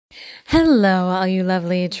Hello, all you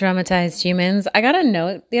lovely traumatized humans. I got a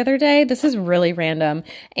note the other day. This is really random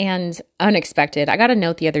and unexpected. I got a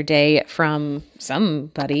note the other day from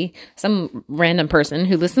somebody, some random person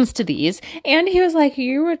who listens to these, and he was like,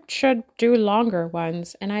 "You should do longer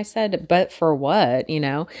ones." And I said, "But for what?"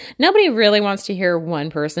 Nobody really wants to hear one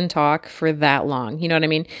person talk for that long. You know what I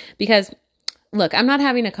mean? Because look, I'm not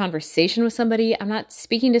having a conversation with somebody. I'm not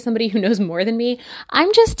speaking to somebody who knows more than me. I'm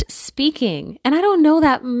just speaking, and I don't know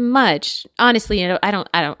that much. Honestly, I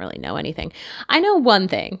don't really know anything. I know one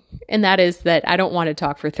thing, and that is that I don't want to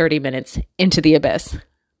talk for 30 minutes into the abyss.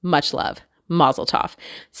 Much love. Mazel tov.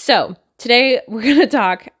 So today we're going to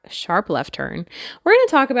talk sharp left turn. We're going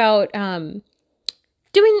to talk about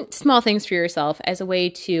doing small things for yourself as a way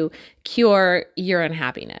to cure your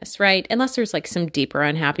unhappiness, right? Unless there's like some deeper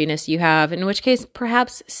unhappiness you have, in which case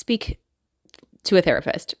perhaps speak to a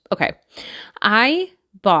therapist. Okay. I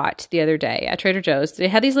bought the other day at Trader Joe's, they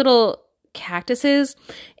had these little cactuses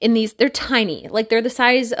they're tiny, like they're the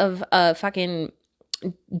size of a fucking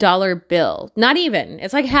dollar bill. Not even.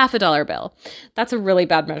 It's like half a dollar bill. That's a really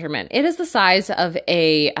bad measurement. It is the size of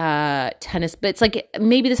a tennis, but it's like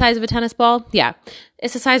maybe the size of a tennis ball. Yeah,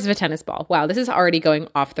 it's the size of a tennis ball. Wow, this is already going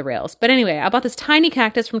off the rails. But anyway, I bought this tiny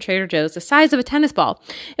cactus from Trader Joe's, the size of a tennis ball.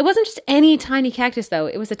 It wasn't just any tiny cactus though.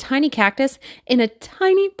 It was a tiny cactus in a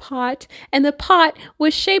tiny pot, and the pot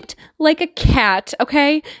was shaped like a cat,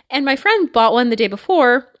 okay? And my friend bought one the day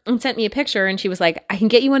before and sent me a picture, and she was like, "I can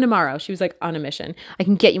get you one tomorrow." She was like on a mission. "I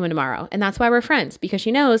can get you one tomorrow." And that's why we're friends, because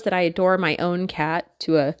she knows that I adore my own cat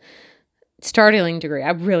to a startling degree. I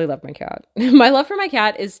really love my cat. My love for my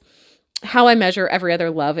cat is how I measure every other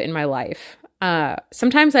love in my life.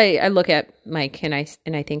 Sometimes I look at Mike and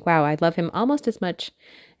I think, wow, I love him almost as much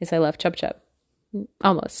as I love Chub Chub.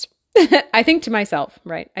 Almost. I think to myself,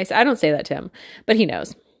 right? I don't say that to him, but he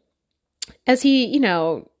knows. As he,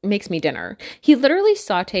 makes me dinner, he literally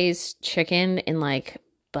sautés chicken in like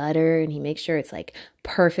butter, and he makes sure it's like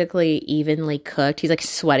perfectly evenly cooked. He's like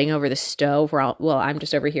sweating over the stove while I'm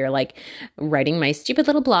just over here like writing my stupid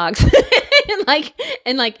little blogs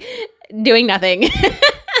and like doing nothing.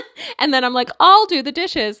 And then I'm like, "I'll do the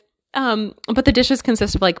dishes." But the dishes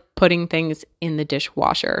consist of like putting things in the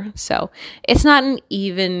dishwasher. So it's not an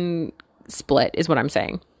even split is what I'm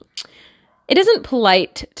saying. It isn't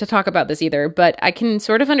polite to talk about this either, but I can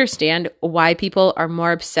sort of understand why people are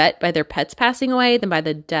more upset by their pets passing away than by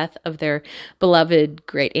the death of their beloved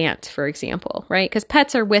great aunt, for example, right? Because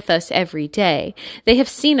pets are with us every day. They have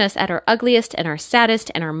seen us at our ugliest and our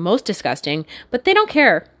saddest and our most disgusting, but they don't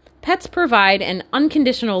care. Pets provide an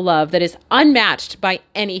unconditional love that is unmatched by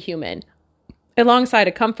any human, alongside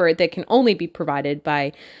a comfort that can only be provided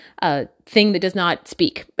by a thing that does not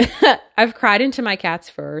speak. I've cried into my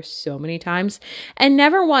cats fur so many times, and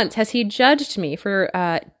never once has he judged me for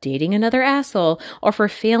dating another asshole, or for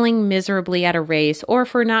failing miserably at a race, or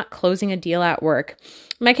for not closing a deal at work.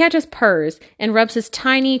 My cat just purrs and rubs his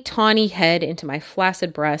tiny, tawny head into my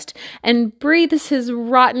flaccid breast and breathes his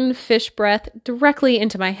rotten fish breath directly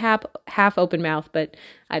into my half open mouth. But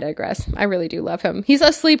I digress. I really do love him. He's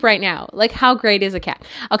asleep right now. Like, how great is a cat?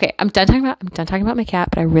 Okay, I'm done talking about my cat,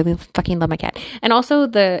 but I really fucking love my cat. And also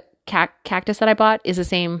the cactus that I bought is the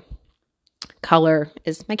same color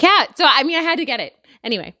as my cat. So I had to get it.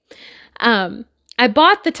 Anyway, I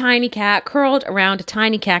bought the tiny cat curled around a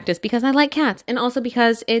tiny cactus because I like cats, and also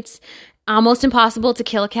because it's almost impossible to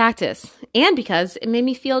kill a cactus, and because it made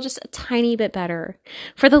me feel just a tiny bit better.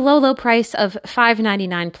 For the low, low price of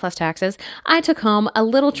 $5.99 plus taxes, I took home a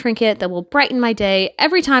little trinket that will brighten my day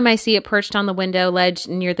every time I see it perched on the window ledge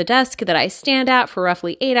near the desk that I stand at for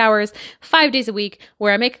roughly 8 hours, 5 days a week,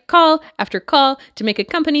 where I make call after call to make a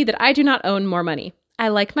company that I do not own more money. I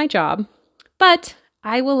like my job, but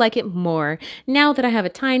I will like it more now that I have a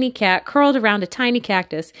tiny cat curled around a tiny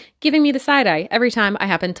cactus, giving me the side eye every time I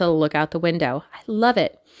happen to look out the window. I love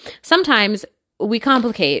it. Sometimes we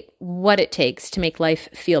complicate what it takes to make life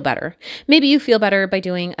feel better. Maybe you feel better by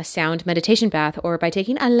doing a sound meditation bath, or by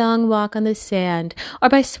taking a long walk on the sand, or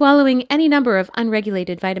by swallowing any number of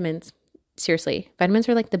unregulated vitamins. Seriously, vitamins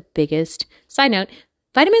are like the biggest, side note,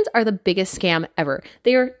 vitamins are the biggest scam ever.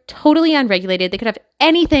 They are totally unregulated. They could have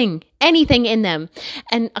anything in them.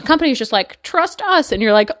 And a company's just like, "Trust us." And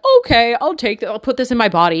you're like, "Okay, I'll take that. I'll put this in my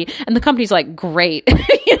body." And the company's like, "Great."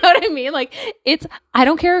 You know what I mean? Like, I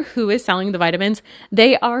don't care who is selling the vitamins.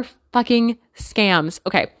 They are fucking scams.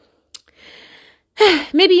 Okay.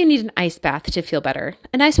 Maybe you need an ice bath to feel better.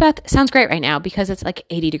 An ice bath sounds great right now because it's like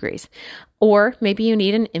 80 degrees. Or maybe you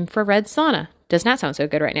need an infrared sauna does not sound so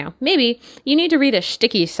good right now. Maybe you need to read a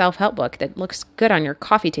sticky self-help book that looks good on your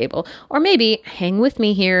coffee table. Or maybe, hang with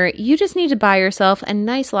me here, you just need to buy yourself a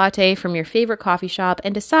nice latte from your favorite coffee shop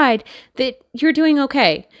and decide that you're doing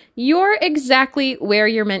okay. You're exactly where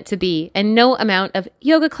you're meant to be, and no amount of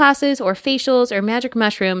yoga classes or facials or magic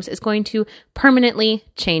mushrooms is going to permanently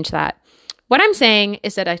change that. What I'm saying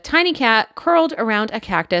is that a tiny cat curled around a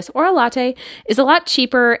cactus or a latte is a lot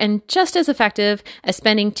cheaper and just as effective as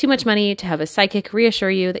spending too much money to have a psychic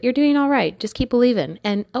reassure you that you're doing all right. Just keep believing.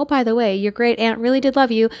 And oh, by the way, your great aunt really did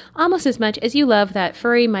love you almost as much as you love that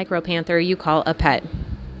furry micro panther you call a pet.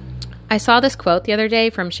 I saw this quote the other day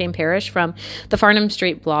from Shane Parrish from the Farnham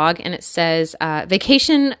Street blog, and it says,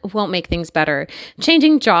 vacation won't make things better.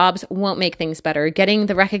 Changing jobs won't make things better. Getting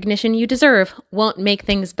the recognition you deserve won't make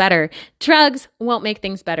things better. Drugs won't make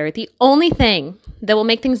things better. The only thing that will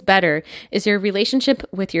make things better is your relationship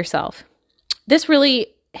with yourself. This really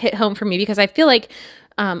hit home for me because I feel like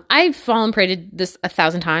I've fallen prey to this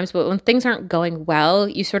 1,000 times, but when things aren't going well,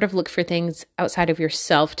 you sort of look for things outside of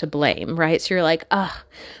yourself to blame, right? So you're like,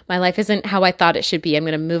 my life isn't how I thought it should be. I'm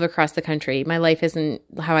going to move across the country. My life isn't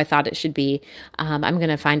how I thought it should be. I'm going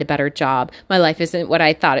to find a better job. My life isn't what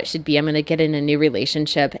I thought it should be. I'm going to get in a new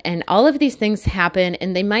relationship. And all of these things happen,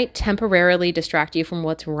 and they might temporarily distract you from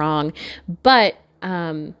what's wrong. But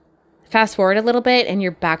fast forward a little bit and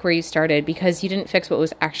you're back where you started because you didn't fix what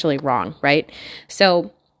was actually wrong, right?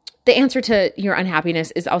 So the answer to your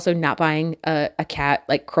unhappiness is also not buying a cat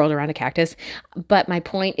like curled around a cactus. But my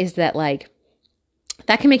point is that like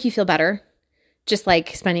that can make you feel better. Just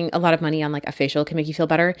like spending a lot of money on like a facial can make you feel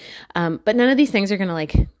better. But none of these things are going to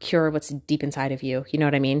like cure what's deep inside of you. You know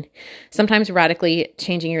what I mean? Sometimes radically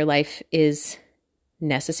changing your life is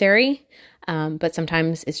necessary, but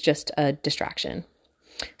sometimes it's just a distraction.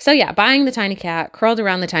 So yeah, buying the tiny cat curled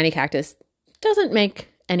around the tiny cactus doesn't make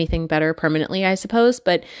anything better permanently, I suppose,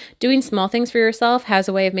 but doing small things for yourself has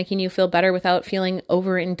a way of making you feel better without feeling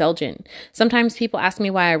overindulgent. Sometimes people ask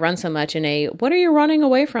me why I run so much in a what are you running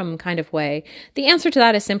away from kind of way. The answer to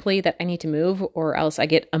that is simply that I need to move or else I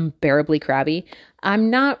get unbearably crabby.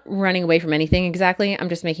 I'm not running away from anything exactly. I'm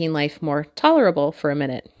just making life more tolerable for a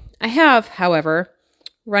minute. I have, however,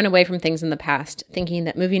 run away from things in the past, thinking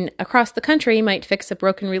that moving across the country might fix a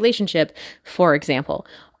broken relationship, for example,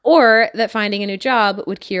 or that finding a new job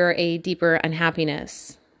would cure a deeper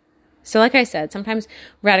unhappiness. So like I said, sometimes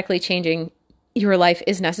radically changing your life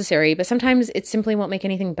is necessary, but sometimes it simply won't make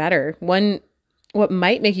anything better. What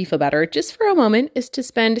might make you feel better just for a moment is to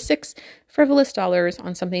spend $6 frivolous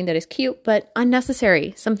on something that is cute but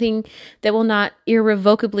unnecessary, something that will not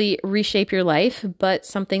irrevocably reshape your life, but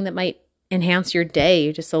something that might enhance your day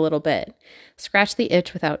just a little bit. Scratch the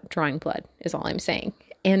itch without drawing blood is all I'm saying.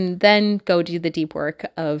 And then go do the deep work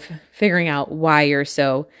of figuring out why you're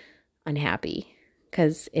so unhappy.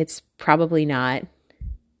 Because it's probably not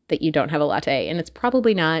that you don't have a latte, and it's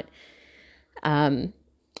probably not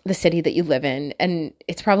the city that you live in, and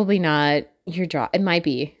it's probably not your job. It might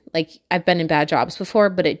be. Like, I've been in bad jobs before,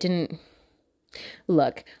 but it didn't.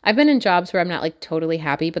 Look, I've been in jobs where I'm not like totally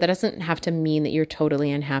happy, but that doesn't have to mean that you're totally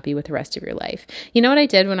unhappy with the rest of your life. You know what I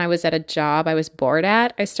did when I was at a job I was bored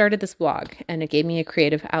at? I started this blog and it gave me a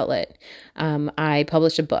creative outlet. I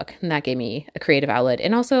published a book and that gave me a creative outlet.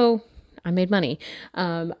 And also I made money.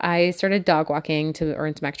 I started dog walking to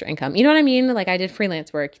earn some extra income. You know what I mean? Like I did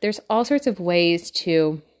freelance work. There's all sorts of ways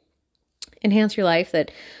to enhance your life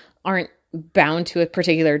that aren't bound to a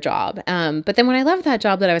particular job. But then when I left that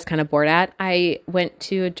job that I was kind of bored at, I went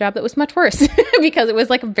to a job that was much worse because it was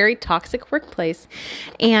like a very toxic workplace.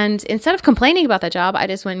 And instead of complaining about that job, I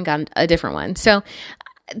just went and got a different one. So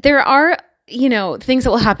there are, things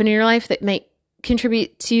that will happen in your life that may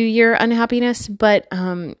contribute to your unhappiness. But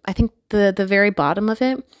I think the very bottom of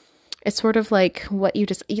it, it's sort of like what you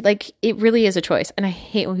just, like, it really is a choice. And I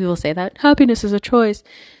hate when people say that happiness is a choice.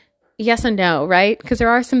 Yes and no, right? Because there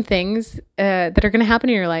are some things that are going to happen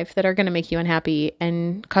in your life that are going to make you unhappy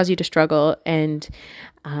and cause you to struggle and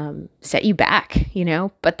set you back,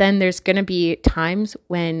 But then there's going to be times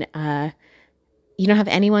when you don't have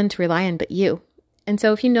anyone to rely on but you. And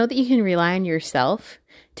so if you know that you can rely on yourself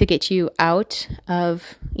to get you out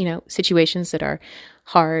of, situations that are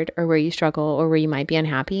hard or where you struggle or where you might be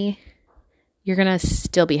unhappy, you're going to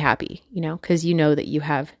still be happy, because you know that you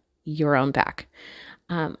have your own back.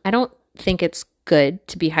 I don't think it's good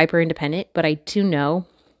to be hyper independent, but I do know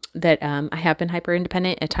that I have been hyper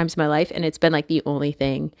independent at times in my life, and it's been like the only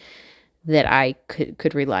thing that I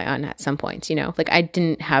could rely on at some points. Like I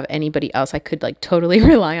didn't have anybody else I could like totally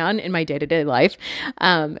rely on in my day-to-day life,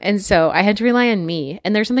 and so I had to rely on me.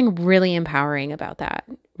 And there's something really empowering about that,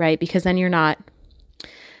 right? Because then you're not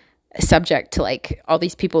subject to like all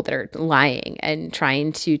these people that are lying and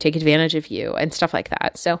trying to take advantage of you and stuff like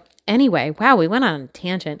that. So anyway, wow, we went on a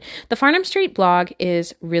tangent. The Farnham Street blog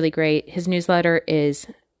is really great. His newsletter is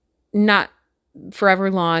not forever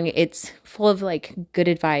long. It's full of like good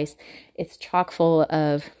advice. It's chock full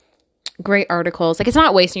of great articles. Like, it's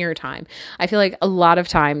not wasting your time. I feel like a lot of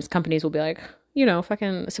times companies will be like,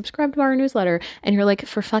 fucking subscribe to our newsletter. And you're like,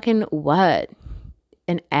 for fucking what?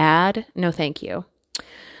 An ad? No, thank you.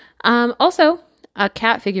 Also, a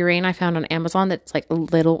cat figurine I found on Amazon that's like a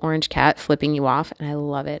little orange cat flipping you off. And I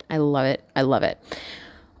love it. I love it. I love it.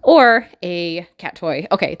 Or a cat toy.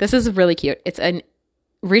 Okay, this is really cute. It's an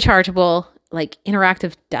rechargeable, like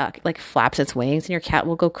interactive duck, like flaps its wings and your cat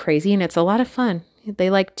will go crazy. And it's a lot of fun.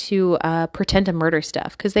 They like to pretend to murder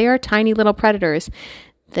stuff because they are tiny little predators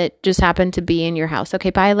that just happen to be in your house.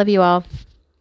 Okay, bye. I love you all.